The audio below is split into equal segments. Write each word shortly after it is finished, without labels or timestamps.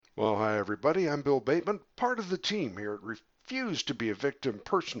Well, hi everybody. I'm Bill Bateman, part of the team here at Refuse to be a Victim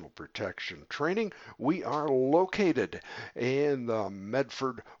Personal Protection Training. We are located in the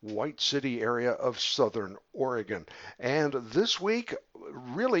Medford, White City area of Southern Oregon. And this week,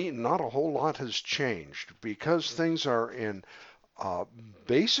 really not a whole lot has changed because things are in uh,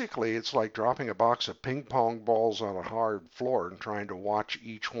 basically, it's like dropping a box of ping pong balls on a hard floor and trying to watch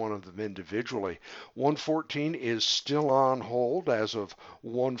each one of them individually. 114 is still on hold as of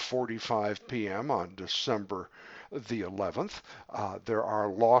 1:45 p.m. on December the 11th. There are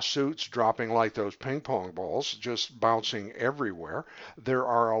lawsuits dropping like those ping pong balls, just bouncing everywhere. There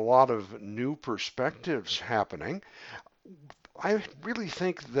are a lot of new perspectives happening. I really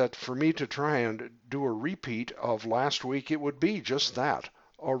think that for me to try and do a repeat of last week, it would be just that,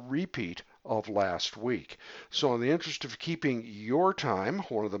 a repeat of last week. So, in the interest of keeping your time,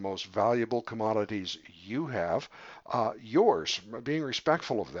 one of the most valuable commodities you have, yours, being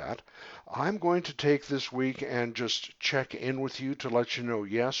respectful of that, I'm going to take this week and just check in with you to let you know,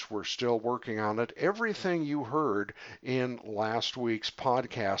 yes, we're still working on it. Everything you heard in last week's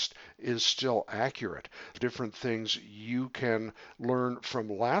podcast is still accurate. Different things you can learn from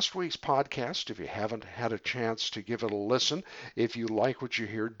last week's podcast. If you haven't had a chance to give it a listen, if you like what you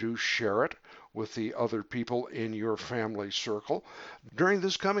hear, do share it with the other people in your family circle. During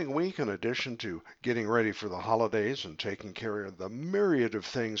this coming week, in addition to getting ready for the holidays and taking care of the myriad of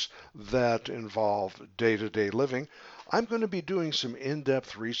things that involve day to day living, I'm going to be doing some in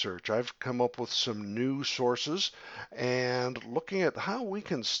depth research. I've come up with some new sources and looking at how we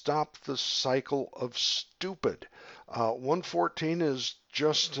can stop the cycle of stupid. 114 is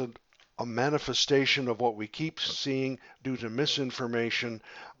just a manifestation of what we keep seeing due to misinformation,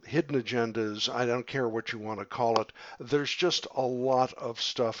 hidden agendas. I don't care what you want to call it. There's just a lot of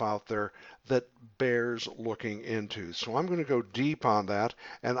stuff out there that bears looking into. So I'm going to go deep on that,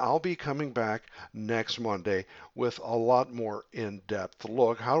 and I'll be coming back next Monday with a lot more in-depth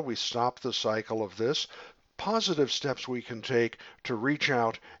look. How do we stop the cycle of this? Positive steps we can take to reach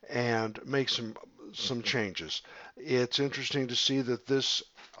out and make some changes. It's interesting to see that this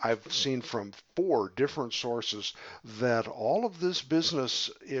I've seen from four different sources that all of this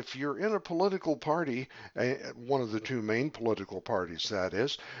business, if you're in a political party, one of the two main political parties that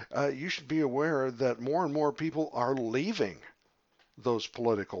is, you should be aware that more and more people are leaving those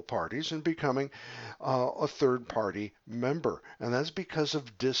political parties and becoming a third party member. And that's because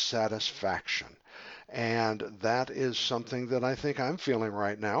of dissatisfaction. And that is something that I think I'm feeling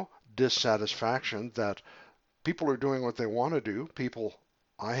right now, dissatisfaction that people are doing what they want to do. People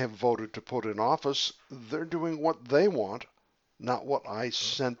I have voted to put in office, they're doing what they want, not what I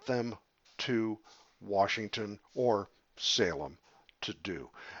sent them to Washington or Salem to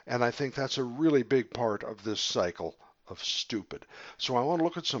do. And I think that's a really big part of this cycle of stupid. So I want to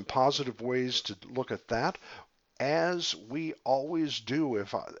look at some positive ways to look at that. As we always do,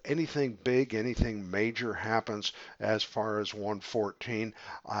 if anything big, anything major happens as far as 114,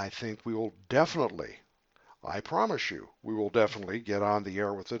 I think we will definitely, I promise you, we will definitely get on the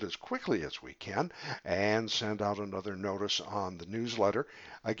air with it as quickly as we can and send out another notice on the newsletter.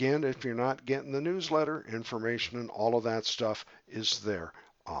 Again, if you're not getting the newsletter, information and all of that stuff is there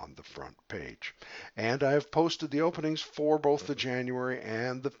on the front page. And I've posted the openings for both the January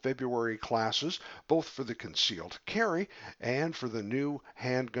and the February classes, both for the concealed carry and for the new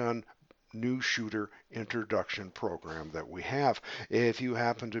handgun new shooter introduction program that we have. If you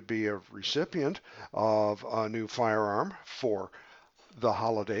happen to be a recipient of a new firearm for the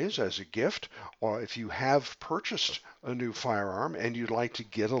holidays as a gift, or if you have purchased a new firearm and you'd like to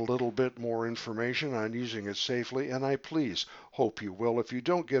get a little bit more information on using it safely, and I please hope you will. If you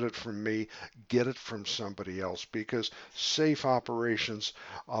don't get it from me, get it from somebody else because safe operations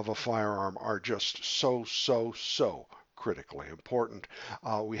of a firearm are just so critically important.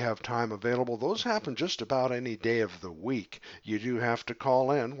 We have time available. Those happen just about any day of the week. You do have to call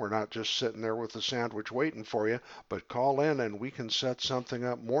in. We're not just sitting there with a sandwich waiting for you, but call in and we can set something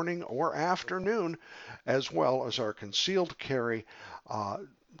up morning or afternoon, as well as our concealed carry.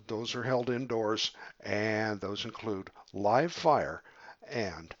 Those are held indoors, and those include live fire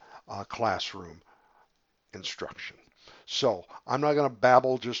and classroom instruction. So I'm not going to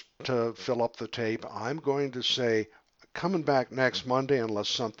babble just to fill up the tape. I'm going to say coming back next Monday unless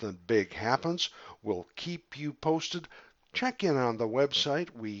something big happens. We'll keep you posted. Check in on the website.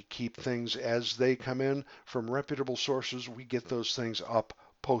 We keep things as they come in from reputable sources. We get those things up,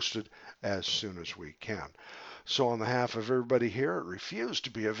 posted as soon as we can. So on behalf of everybody here at Refuse to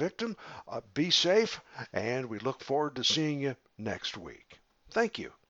be a Victim, be safe, and we look forward to seeing you next week. Thank you.